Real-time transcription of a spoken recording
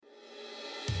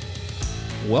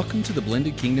Welcome to the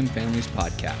Blended Kingdom Families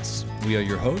Podcast. We are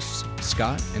your hosts,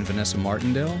 Scott and Vanessa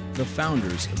Martindale, the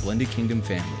founders of Blended Kingdom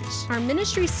Families. Our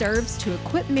ministry serves to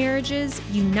equip marriages,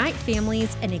 unite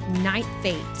families, and ignite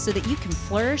faith so that you can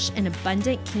flourish an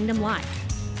abundant kingdom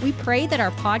life. We pray that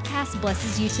our podcast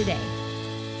blesses you today.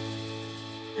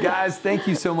 Guys, thank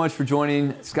you so much for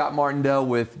joining Scott Martindale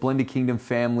with Blended Kingdom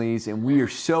Families, and we are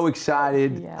so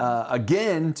excited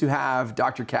again to have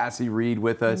Dr. Cassie Reid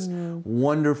with us.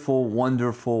 Wonderful,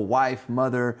 wonderful wife,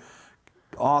 mother,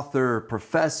 author,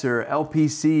 professor,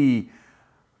 LPC.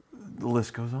 The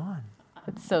list goes on.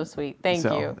 It's so sweet. Thank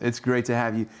you. It's great to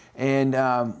have you. And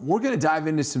we're going to dive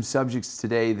into some subjects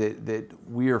today that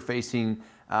we are facing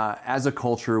as a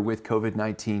culture with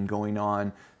COVID-19 going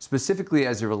on, specifically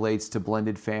as it relates to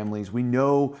blended families. We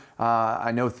know,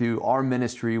 I know through our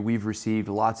ministry, we've received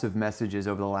lots of messages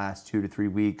over the last 2 to 3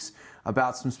 weeks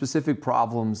about some specific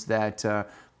problems that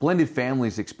blended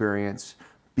families experience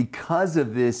because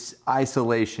of this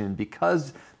isolation,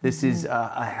 because this is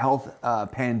a health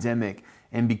pandemic,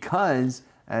 and because,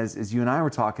 as you and I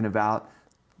were talking about,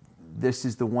 this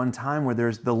is the one time where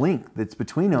there's the link that's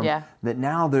between them, that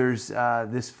now there's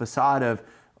this facade of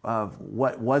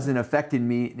what wasn't affecting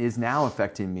me is now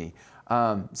affecting me.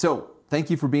 So thank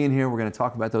you for being here. We're going to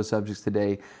talk about those subjects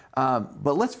today.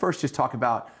 But let's first just talk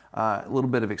about a little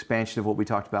bit of expansion of what we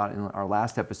talked about in our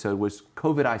last episode was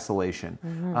COVID isolation.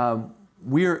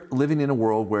 We're living in a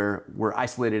world where we're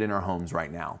isolated in our homes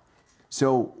right now.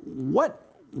 So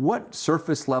what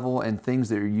surface level and things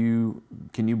that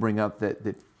can you bring up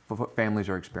that families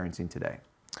are experiencing today?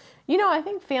 You know, I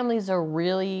think families are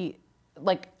really,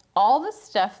 like, all the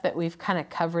stuff that we've kind of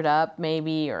covered up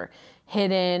maybe or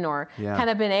hidden or kind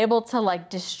of been able to like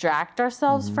distract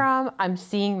ourselves from, I'm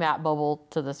seeing that bubble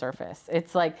to the surface.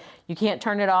 It's like you can't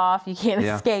turn it off, you can't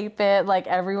escape it, like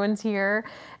everyone's here.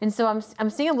 And so I'm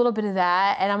seeing a little bit of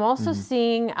that, and I'm also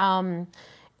seeing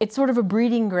it's sort of a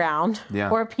breeding ground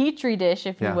or a petri dish,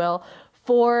 if you will,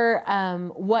 for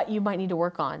what you might need to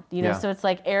work on, you know. So it's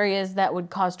like areas that would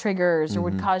cause triggers or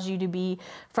would cause you to be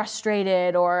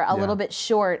frustrated or a little bit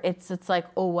short. It's like,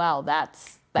 oh wow,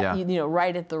 that's you know,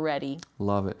 right at the ready.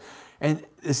 Love it. And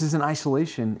this is an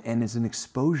isolation and it's an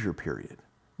exposure period.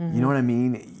 You know what I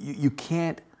mean? You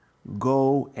can't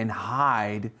go and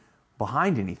hide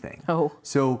behind anything.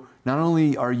 So not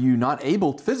only are you not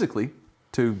able physically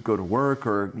to go to work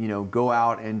or, you know, go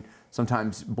out and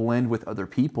sometimes blend with other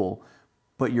people,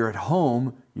 but you're at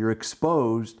home, you're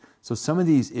exposed. So some of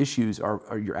these issues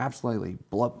are you're absolutely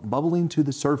bubbling to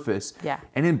the surface.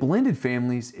 And in blended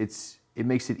families, it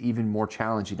makes it even more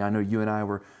challenging. I know you and I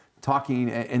were talking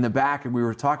in the back, and we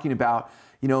were talking about,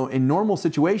 you know, in normal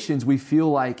situations, we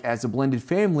feel like as a blended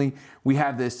family, we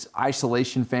have this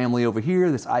isolation family over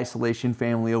here, this isolation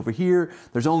family over here.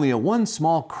 There's only one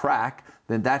small crack.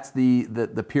 Then that's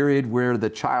the period where the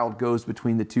child goes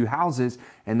between the two houses,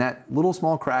 and that little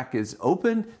small crack is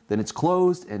open, then it's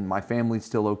closed, and my family's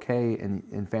still okay,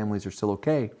 and families are still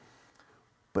okay.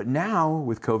 But now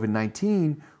with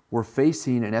COVID-19, we're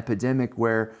facing an epidemic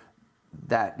where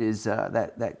that is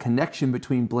that connection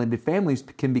between blended families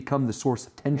can become the source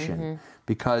of tension,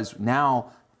 because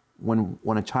now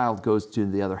when a child goes to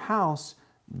the other house,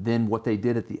 then what they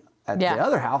did at the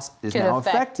other house is now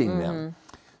affecting them.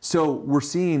 So we're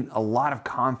seeing a lot of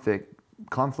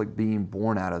conflict being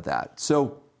born out of that.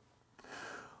 So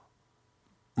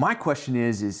my question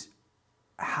is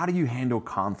how do you handle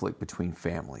conflict between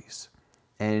families?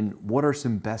 And what are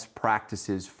some best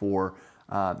practices for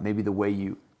maybe the way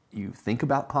you think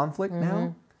about conflict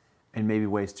now, and maybe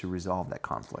ways to resolve that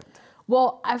conflict?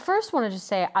 Well, I first wanted to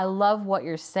say I love what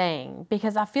you're saying,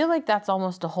 because I feel like that's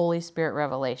almost a Holy Spirit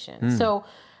revelation. So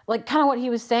like kind of what he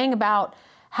was saying about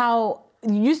how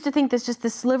you used to think there's just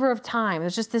this sliver of time.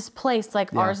 There's just this place,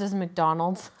 like ours is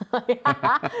McDonald's.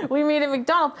 We meet at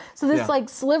McDonald's. So this like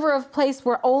sliver of place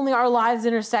where only our lives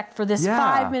intersect for this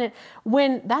 5 minute,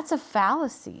 when that's a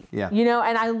fallacy, you know?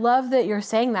 And I love that you're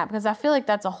saying that, because I feel like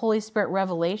that's a Holy Spirit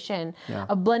revelation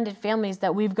of blended families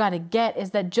that we've got to get,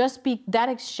 is that that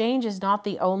exchange is not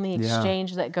the only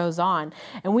exchange that goes on.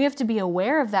 And we have to be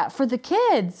aware of that for the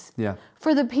kids.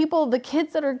 For the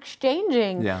kids that are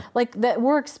exchanging, like that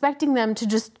we're expecting them to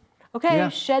just,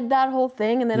 shed that whole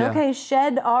thing, and then,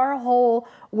 shed our whole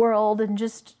world, and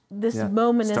just this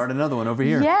moment start another one over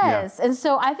here. Yes. And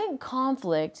so I think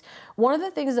conflict, one of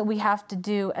the things that we have to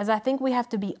do is I think we have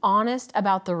to be honest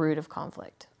about the root of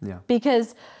conflict. Yeah.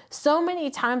 Because so many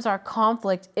times our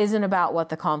conflict isn't about what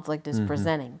the conflict is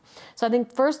presenting. So I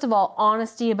think, first of all,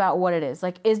 honesty about what it is.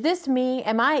 Like, is this me?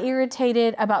 Am I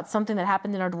irritated about something that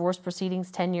happened in our divorce proceedings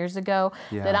 10 years ago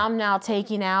that I'm now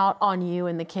taking out on you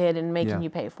and the kid and making you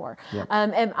pay for? Yep.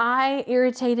 Am I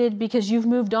irritated because you've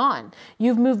moved on?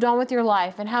 You've moved on with your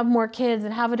life and have more kids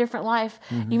and have a different life,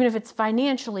 even if it's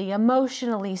financially,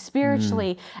 emotionally,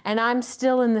 spiritually, and I'm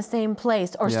still in the same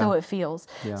place, or so it feels.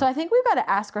 Yeah. So I think we've got to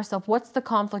ask ourselves, what's the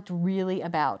conflict really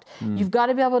about? You've got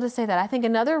to be able to say that. I think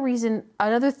another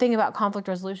thing about conflict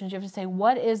resolution is you have to say,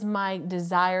 what is my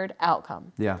desired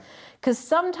outcome? Yeah. Because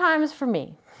sometimes for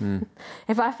me,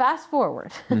 if I fast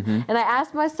forward and I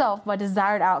ask myself my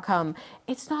desired outcome,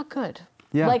 it's not good.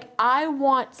 Yeah. Like, I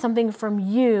want something from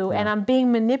you and I'm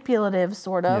being manipulative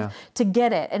sort of to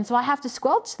get it. And so I have to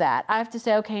squelch that. I have to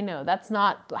say, okay, no, that's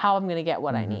not how I'm going to get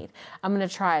what I need. I'm going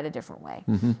to try it a different way.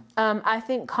 I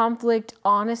think conflict,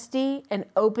 honesty, and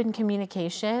open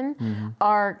communication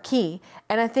are key.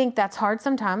 And I think that's hard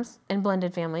sometimes in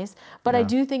blended families, but I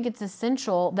do think it's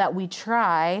essential that we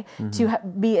try to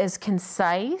be as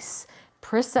concise,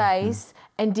 precise,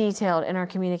 and detailed in our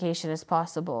communication as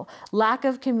possible. Lack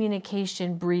of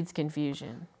communication breeds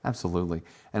confusion. Absolutely.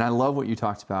 And I love what you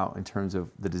talked about in terms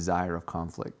of the desire of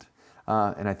conflict.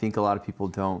 And I think a lot of people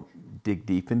don't dig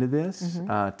deep into this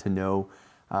to know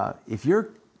if your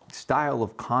style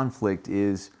of conflict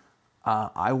is,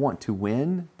 I want to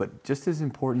win, but just as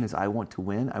important as I want to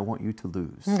win, I want you to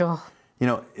lose. You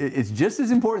know, it's just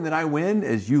as important that I win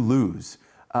as you lose.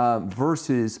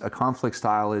 Versus a conflict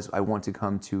style is, I want to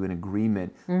come to an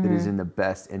agreement that is in the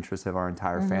best interest of our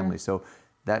entire family. So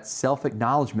that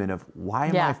self-acknowledgement of why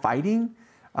am I fighting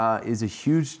is a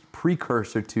huge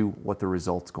precursor to what the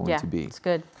result's going to be. Yeah, it's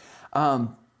good.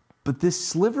 But this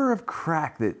sliver of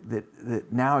crack that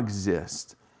now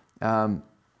exists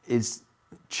is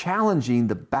challenging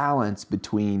the balance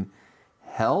between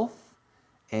health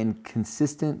and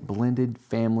consistent blended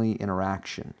family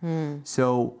interaction.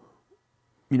 So,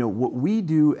 you know, what we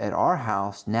do at our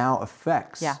house now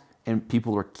affects, and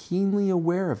people are keenly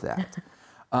aware of that.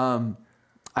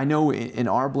 I know in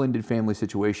our blended family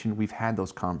situation, we've had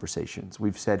those conversations.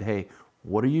 We've said, hey,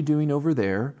 what are you doing over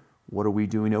there? What are we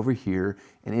doing over here?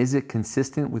 And is it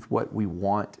consistent with what we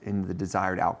want in the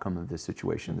desired outcome of this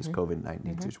situation, this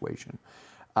COVID-19 situation?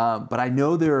 But I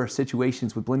know there are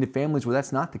situations with blended families where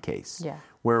that's not the case,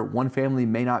 where one family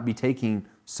may not be taking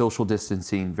social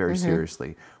distancing very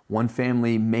seriously. One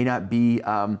family may not be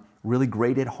really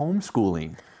great at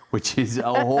homeschooling, which is a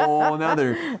whole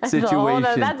other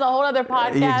situation. That's a whole other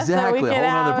podcast. Exactly, that we can a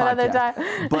whole have other another podcast.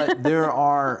 time. But there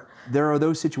are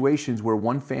those situations where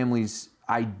one family's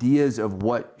ideas of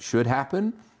what should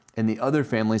happen and the other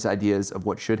family's ideas of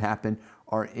what should happen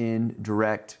are in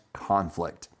direct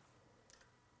conflict.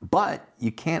 But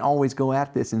you can't always go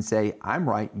at this and say, I'm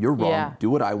right, you're wrong, do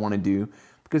what I want to do.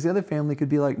 Because the other family could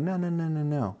be like,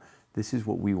 no. This is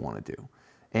what we want to do.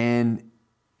 And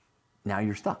now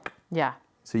you're stuck. Yeah.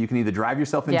 So you can either drive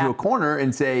yourself into a corner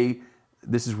and say,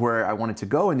 this is where I want it to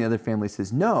go, and the other family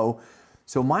says no.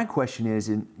 So my question is,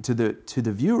 to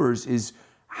the viewers, is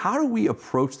how do we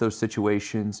approach those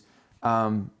situations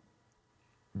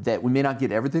that we may not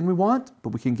get everything we want, but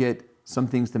we can get some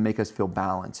things to make us feel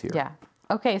balanced here? Yeah.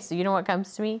 Okay, so you know what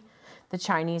comes to me? The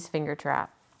Chinese finger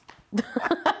trap.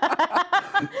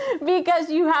 Because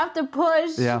you have to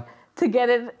push to get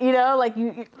it, you know, like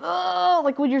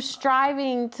like when you're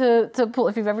striving to pull.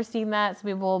 If you've ever seen that, some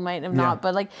people might have not,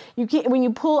 but like you can't. When you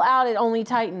pull out, it only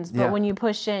tightens. But when you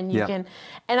push in, you can.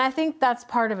 And I think that's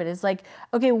part of it. Is like,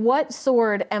 okay, what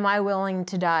sword am I willing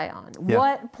to die on?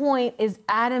 What point is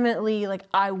adamantly like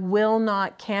I will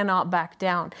not, cannot back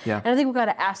down? And I think we've got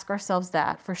to ask ourselves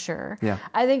that for sure.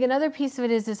 I think another piece of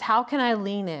it is how can I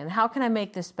lean in? How can I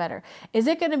make this better? Is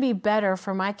it going to be better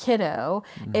for my kiddo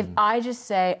if I just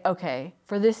say, okay,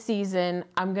 for this season,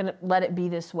 I'm going to let it be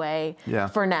this way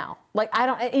for now. Like, I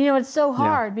don't, you know, it's so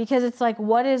hard because it's like,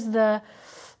 what is the,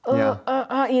 you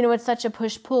know, it's such a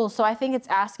push-pull. So I think it's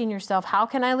asking yourself, how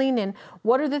can I lean in?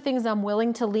 What are the things I'm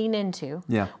willing to lean into?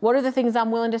 What are the things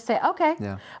I'm willing to say, okay.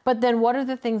 But then what are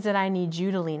the things that I need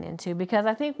you to lean into? Because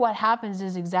I think what happens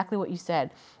is exactly what you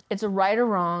said. It's a right or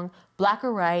wrong, black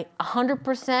or white,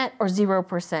 100% or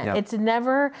 0%. It's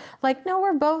never like, no,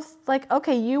 we're both like,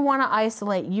 okay, you want to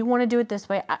isolate, you want to do it this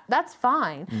way. That's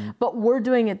fine. But we're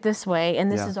doing it this way,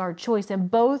 and this is our choice, and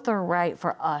both are right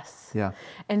for us.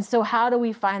 And so how do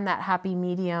we find that happy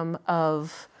medium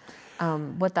of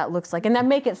what that looks like. And that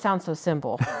make it sound so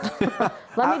simple.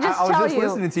 Let me just tell you. I was just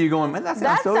listening to you going, man, that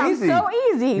sounds so easy. That sounds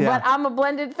so easy, Yeah. but I'm a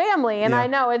blended family, and I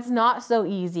know it's not so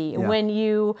easy when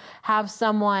you have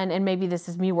someone, and maybe this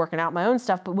is me working out my own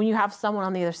stuff, but when you have someone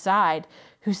on the other side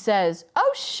who says,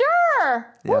 oh,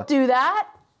 sure, we'll do that.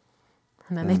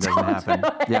 And then they don't do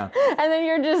it. Yeah. And then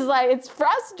you're just like, it's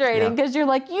frustrating because you're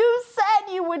like, you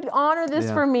said you would honor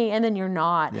this for me, and then you're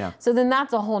not. Yeah. So then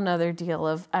that's a whole nother deal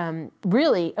of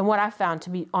really, and what I found, to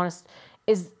be honest,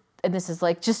 is, and this is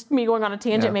like just me going on a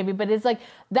tangent maybe, but it's like,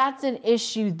 that's an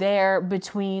issue there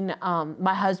between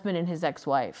my husband and his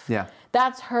ex-wife. Yeah.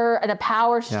 That's her and a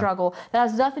power struggle that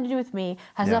has nothing to do with me,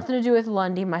 has nothing to do with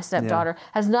Lundy, my stepdaughter,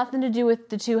 has nothing to do with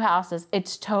the two houses.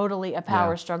 It's totally a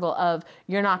power struggle of,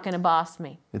 you're not going to boss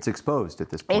me. It's exposed at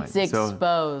this point. It's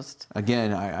exposed. So,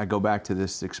 again, I go back to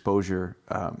this exposure.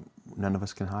 None of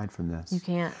us can hide from this. You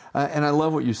can't. And I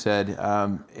love what you said.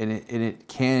 And it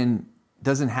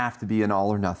doesn't have to be an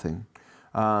all or nothing.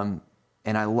 And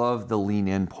I love the lean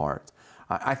in part.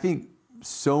 I think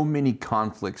so many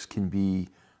conflicts can be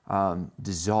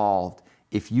dissolved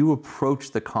if you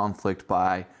approach the conflict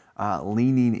by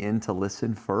leaning in to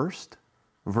listen first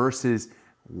versus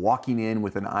walking in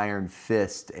with an iron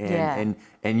fist and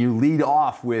you lead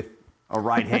off with a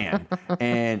right hand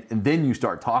and then you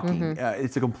start talking.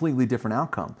 It's a completely different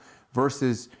outcome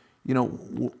versus,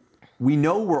 we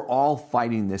know we're all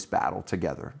fighting this battle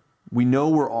together. We know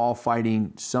we're all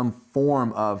fighting some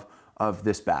form of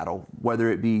this battle, whether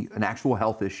it be an actual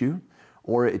health issue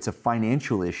or it's a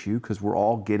financial issue because we're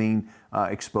all getting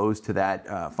exposed to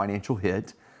that financial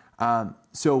hit.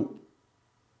 So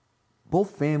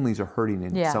both families are hurting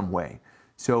in some way.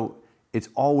 So it's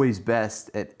always best,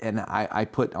 and I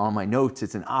put on my notes,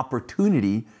 it's an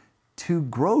opportunity to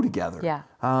grow together. Yeah.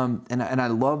 And I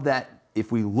love that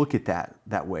if we look at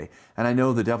that way. And I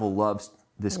know the devil loves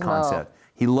this concept.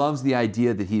 He loves the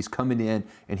idea that he's coming in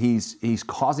and he's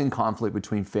causing conflict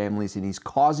between families and he's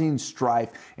causing strife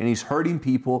and he's hurting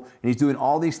people and he's doing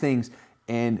all these things.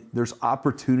 And there's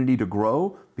opportunity to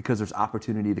grow because there's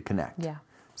opportunity to connect. Yeah.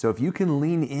 So if you can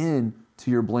lean in to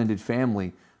your blended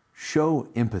family, show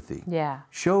empathy. Yeah.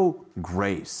 Show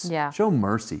grace. Yeah. Show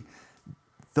mercy.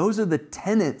 Those are the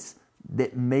tenets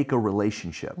that make a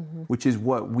relationship, which is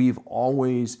what we've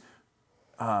always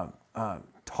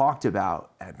talked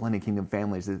about at Blended Kingdom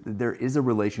Families. That there is a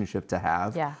relationship to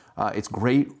have. Yeah. It's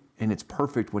great and it's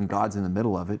perfect when God's in the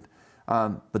middle of it.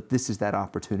 But this is that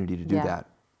opportunity to do that.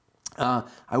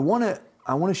 I want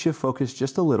to shift focus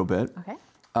just a little bit. Okay.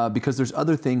 Because there's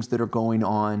other things that are going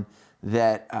on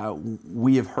that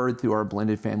we have heard through our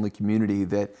blended family community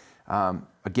that,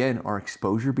 again, are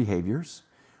exposure behaviors.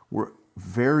 We're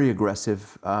very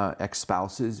aggressive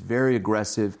ex-spouses, very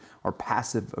aggressive or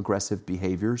passive-aggressive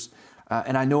behaviors.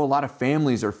 And I know a lot of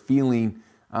families are feeling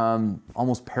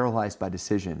almost paralyzed by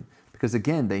decision because,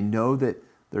 again, they know that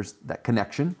there's that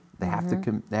connection. They have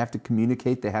to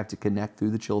communicate. They have to connect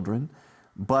through the children.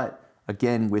 But,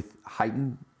 again, with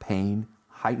heightened pain,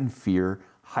 heightened fear,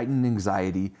 heightened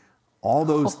anxiety, all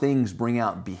those things bring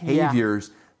out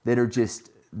behaviors that are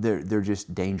they're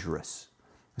just dangerous.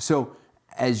 So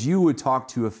as you would talk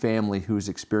to a family who is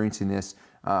experiencing this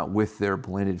with their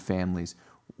blended families,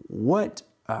 what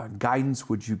guidance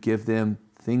would you give them?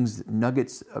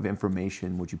 Nuggets of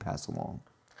information would you pass along?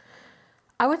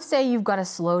 I would say you've got to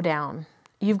slow down.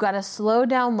 You've got to slow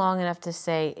down long enough to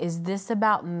say, is this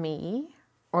about me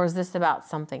or is this about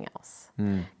something else?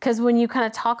 Because when you kind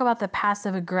of talk about the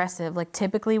passive aggressive, like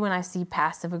typically when I see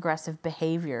passive aggressive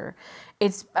behavior,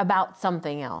 it's about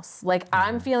something else. Like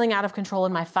I'm feeling out of control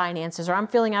in my finances, or I'm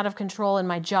feeling out of control in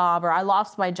my job, or I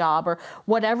lost my job, or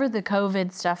whatever the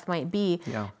COVID stuff might be.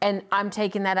 Yeah. And I'm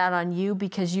taking that out on you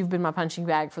because you've been my punching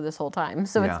bag for this whole time.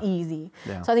 So it's easy.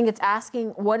 Yeah. So I think it's asking,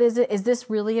 what is it? Is this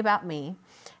really about me?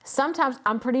 Sometimes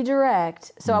I'm pretty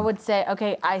direct. So I would say,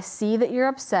 okay, I see that you're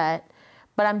upset,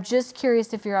 but I'm just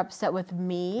curious if you're upset with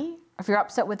me, if you're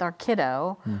upset with our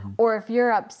kiddo, or if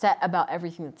you're upset about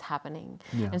everything that's happening.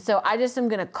 Yeah. And so I just am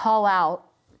going to call out,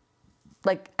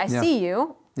 like, I see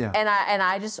you, and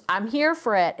I'm here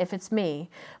for it if it's me.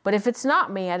 But if it's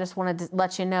not me, I just want to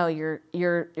let you know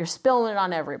you're spilling it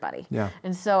on everybody. Yeah.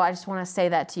 And so I just want to say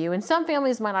that to you. And some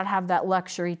families might not have that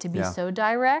luxury to be so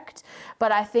direct,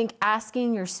 but I think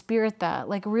asking your spirit that,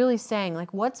 like really saying,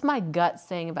 like, what's my gut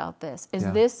saying about this? Is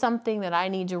this something that I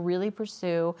need to really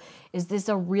pursue? Is this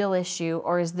a real issue,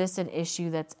 or is this an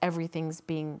issue that's everything's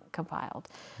being compiled?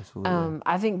 Absolutely.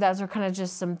 I think those are kind of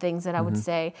just some things that I would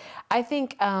say. I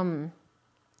think, I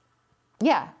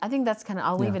think that's kind of,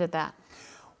 I'll leave it at that.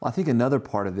 Well, I think another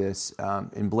part of this,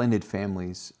 in blended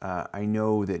families, I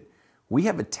know that we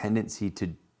have a tendency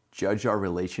judge our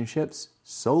relationships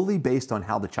solely based on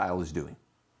how the child is doing.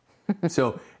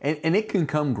 So, and it can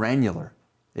come granular.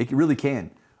 It really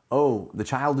can. Oh, the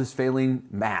child is failing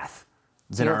math.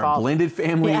 Then our blended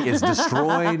family is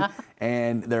destroyed,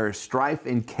 and there's strife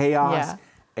and chaos. Yeah.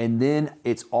 And then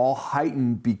it's all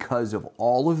heightened because of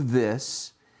all of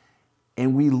this.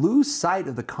 And we lose sight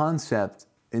of the concept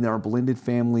in our blended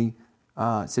family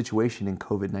situation in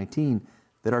COVID-19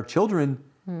 that our children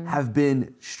have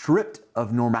been stripped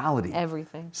of normality.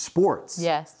 Everything. Sports.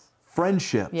 Yes.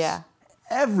 Friendships. Yeah.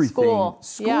 Everything. School.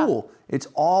 Yeah. It's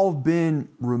all been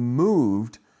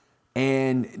removed.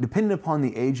 And depending upon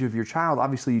the age of your child,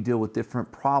 obviously you deal with different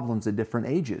problems at different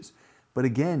ages. But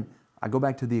again, I go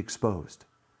back to the exposed.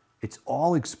 It's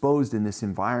all exposed in this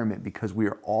environment because we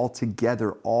are all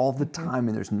together all the time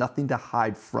and there's nothing to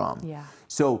hide from. Yeah.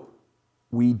 So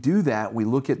we do that. We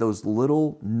look at those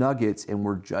little nuggets and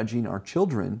we're judging our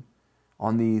children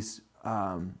on these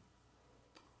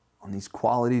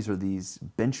qualities or these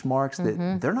benchmarks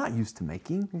that they're not used to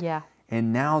making. Yeah.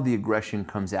 And now the aggression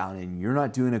comes out and you're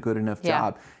not doing a good enough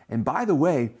job. And by the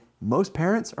way, most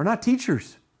parents are not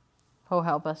teachers. Oh,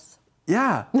 help us.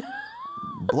 Yeah.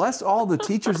 Bless all the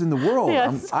teachers in the world.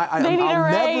 Yes. I'll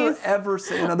never, ever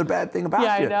say another bad thing about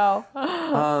you. Yeah,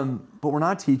 I know. But we're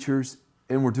not teachers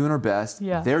and we're doing our best.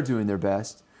 Yeah. They're doing their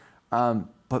best.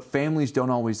 But families don't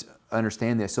always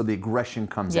understand this. So the aggression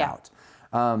comes out.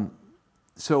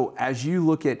 So as you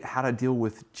look at how to deal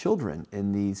with children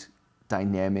in these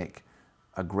dynamic,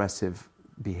 aggressive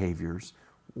behaviors,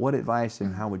 what advice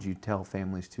and how would you tell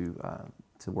families to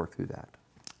work through that?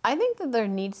 I think that there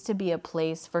needs to be a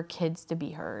place for kids to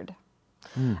be heard.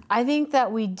 I think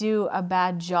that we do a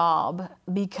bad job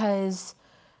because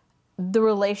the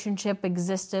relationship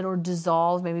existed or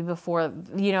dissolved maybe before,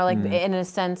 in a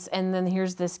sense, and then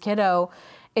here's this kiddo,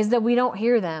 is that we don't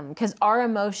hear them because our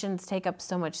emotions take up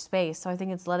so much space. So I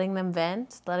think it's letting them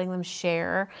vent, letting them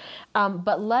share,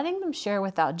 but letting them share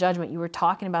without judgment. You were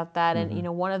talking about that, and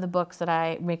one of the books that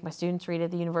I make my students read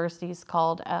at the university is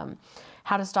called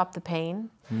How to Stop the Pain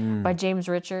by James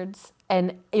Richards.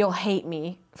 And you'll hate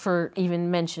me for even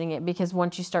mentioning it because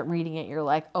once you start reading it, you're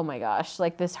like, oh my gosh,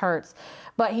 like this hurts.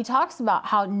 But he talks about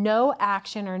how no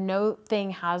action or no thing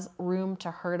has room to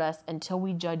hurt us until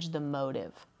we judge the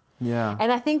motive. Yeah.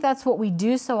 And I think that's what we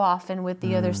do so often with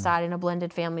the other side in a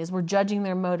blended family is we're judging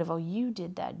their motive. Oh, you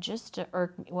did that just to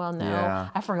irk me. Well, no,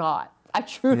 I forgot. I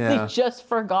truly just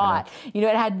forgot. Yeah.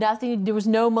 It had nothing, there was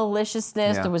no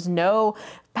maliciousness. Yeah. There was no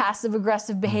passive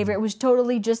aggressive behavior. It was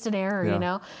totally just an error,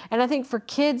 And I think for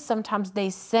kids, sometimes they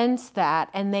sense that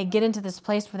and they get into this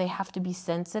place where they have to be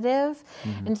sensitive.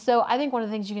 And so I think one of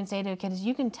the things you can say to a kid is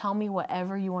you can tell me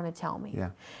whatever you want to tell me. Yeah.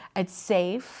 It's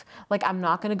safe. Like, I'm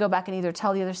not going to go back and either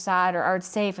tell the other side or it's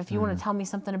safe. If you want to tell me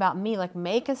something about me, like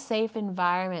make a safe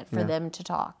environment for them to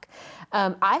talk.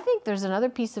 I think there's another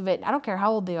piece of it. I don't care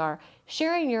how old they are.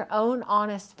 Sharing your own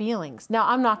honest feelings. Now,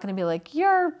 I'm not going to be like,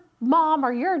 your mom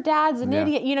or your dad's an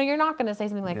idiot. You're not going to say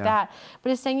something like that.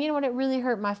 But it's saying, you know what, it really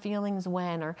hurt my feelings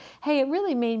when, or hey, it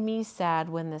really made me sad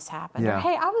when this happened. Or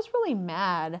hey, I was really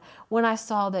mad when I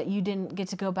saw that you didn't get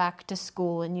to go back to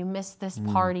school and you missed this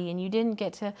party and you didn't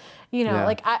get to,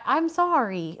 like, I'm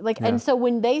sorry. Like, and so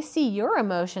when they see your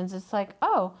emotions, it's like,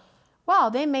 oh, wow,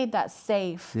 they made that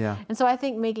safe. Yeah. And so I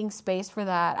think making space for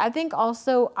that. I think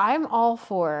also I'm all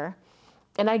for,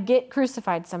 and I get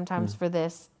crucified sometimes for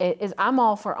this, is I'm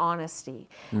all for honesty.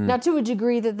 Now, to a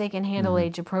degree that they can handle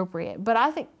age appropriate. But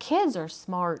I think kids are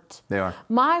smart. They are.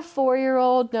 My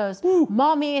 4-year-old knows,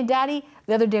 Mommy and Daddy,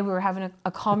 the other day we were having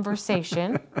a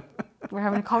conversation.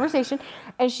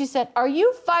 And she said, are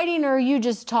you fighting or are you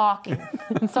just talking?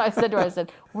 And so I said to her,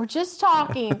 we're just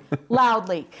talking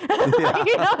loudly. But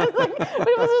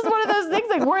it was just one of those things,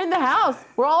 like we're in the house.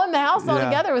 We're all in the house all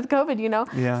together with COVID,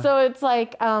 Yeah. So it's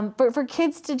like, for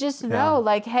kids to just know,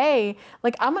 like, hey,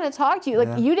 like I'm going to talk to you.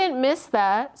 Like you didn't miss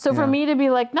that. So for me to be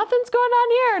like, nothing's going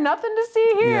on here, nothing to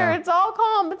see here. It's all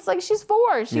calm. It's like she's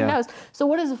 4. She knows. So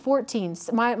what is a 14?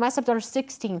 My stepdaughter's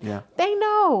 16. Yeah. They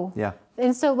know. Yeah.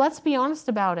 And so let's be honest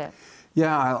about it.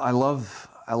 Yeah, I love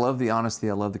the honesty.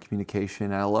 I love the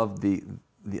communication. I love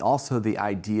also the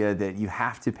idea that you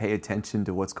have to pay attention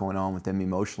to what's going on with them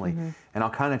emotionally. And I'll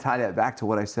kind of tie that back to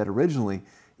what I said originally,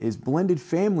 is blended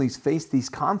families face these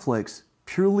conflicts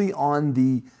purely on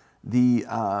the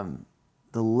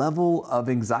level of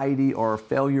anxiety or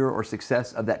failure or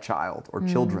success of that child or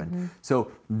children.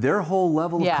 So their whole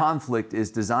level of conflict is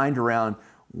designed around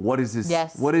what is his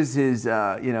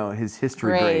his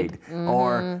history grade?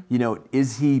 Or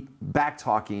is he back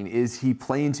talking? Is he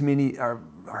playing too many or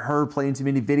her playing too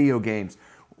many video games?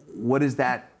 What is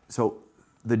that? So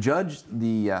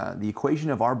the equation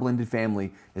of our blended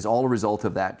family is all a result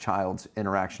of that child's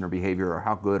interaction or behavior, or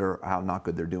how good or how not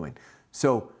good they're doing.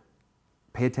 So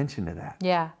pay attention to that.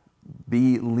 Yeah.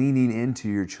 Be leaning into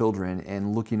your children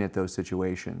and looking at those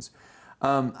situations.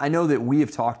 I know that we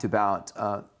have talked about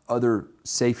other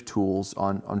safe tools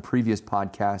on previous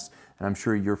podcasts, and I'm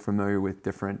sure you're familiar with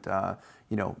different,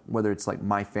 whether it's like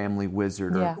My Family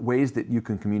Wizard or ways that you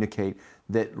can communicate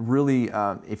that really,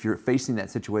 if you're facing that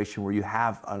situation where you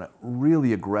have a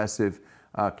really aggressive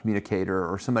communicator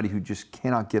or somebody who just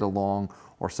cannot get along,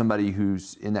 or somebody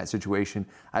who's in that situation,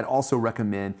 I'd also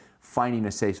recommend finding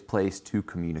a safe place to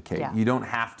communicate. Yeah. You don't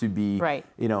have to be,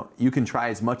 you can try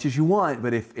as much as you want,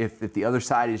 but if the other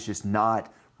side is just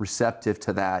not receptive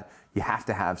to that, you have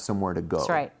to have somewhere to go. That's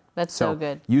right. That's so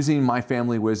good. Using My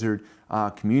Family Wizard,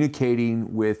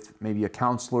 communicating with maybe a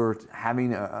counselor,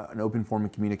 having an open form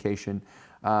of communication,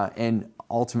 and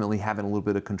ultimately having a little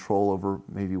bit of control over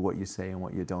maybe what you say and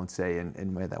what you don't say and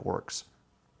the way that works.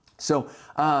 So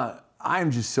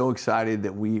I'm just so excited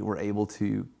that we were able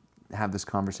to have this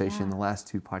conversation. The last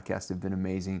 2 podcasts have been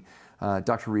amazing.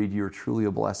 Dr. Reid, you're truly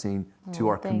a blessing to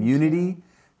our community,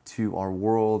 to our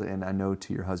world, and I know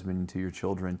to your husband and to your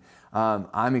children.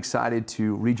 I'm excited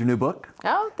to read your new book.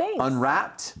 Oh, thanks.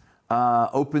 Unwrapped,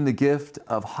 Open the Gift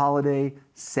of Holiday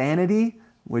Sanity,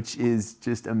 which is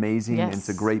just amazing. Yes. And it's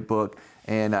a great book.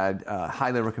 And I'd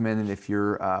highly recommend it if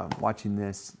you're watching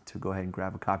this to go ahead and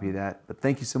grab a copy of that. But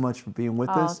thank you so much for being with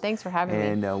us. Thanks for having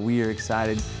me. And we are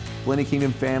excited. Blended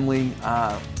Kingdom family,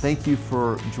 thank you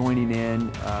for joining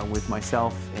in with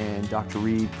myself and Dr.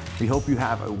 Reid. We hope you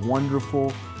have a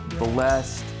wonderful,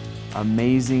 blessed,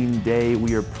 amazing day.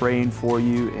 We are praying for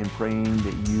you and praying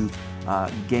that you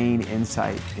gain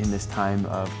insight in this time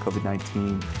of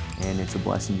COVID-19, and it's a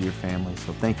blessing to your family.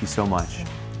 So thank you so much.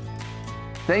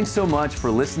 Thanks so much for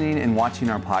listening and watching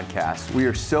our podcast. We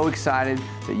are so excited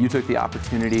that you took the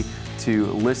opportunity to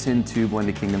listen to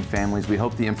Blended Kingdom Families. We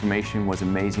hope the information was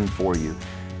amazing for you.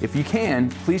 If you can,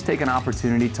 please take an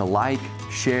opportunity to like,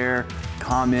 share,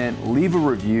 comment, leave a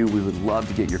review. We would love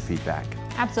to get your feedback.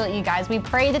 Absolutely, you guys. We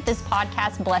pray that this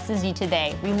podcast blesses you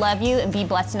today. We love you, and be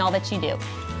blessed in all that you do.